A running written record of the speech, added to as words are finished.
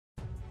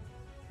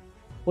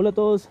Hola a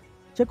todos.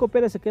 Checo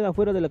Pérez se queda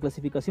fuera de la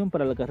clasificación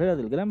para la carrera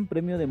del Gran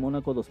Premio de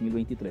Mónaco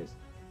 2023.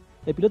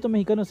 El piloto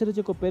mexicano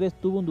Checo Pérez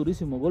tuvo un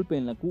durísimo golpe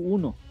en la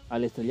Q1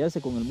 al estrellarse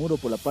con el muro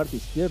por la parte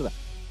izquierda,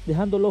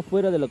 dejándolo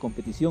fuera de la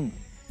competición,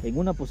 en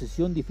una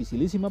posición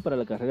dificilísima para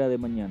la carrera de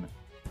mañana.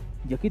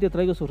 Y aquí te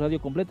traigo su radio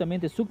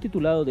completamente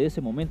subtitulado de ese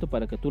momento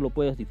para que tú lo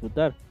puedas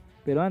disfrutar.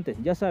 Pero antes,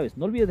 ya sabes,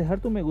 no olvides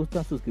dejar tu me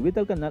gusta, suscribirte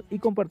al canal y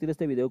compartir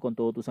este video con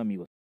todos tus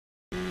amigos.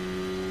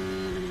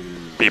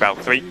 Be about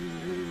 3.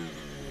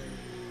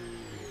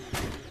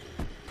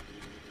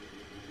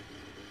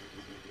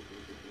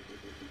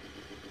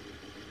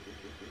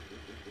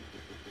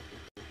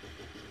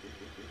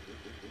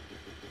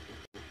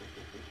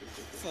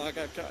 Fuck,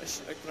 I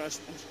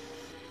crashed.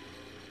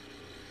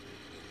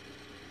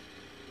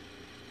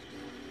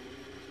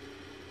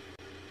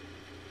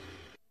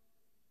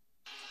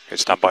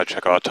 Stand by,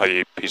 Chocar. I'll tell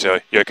you,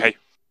 Pizzo. You okay?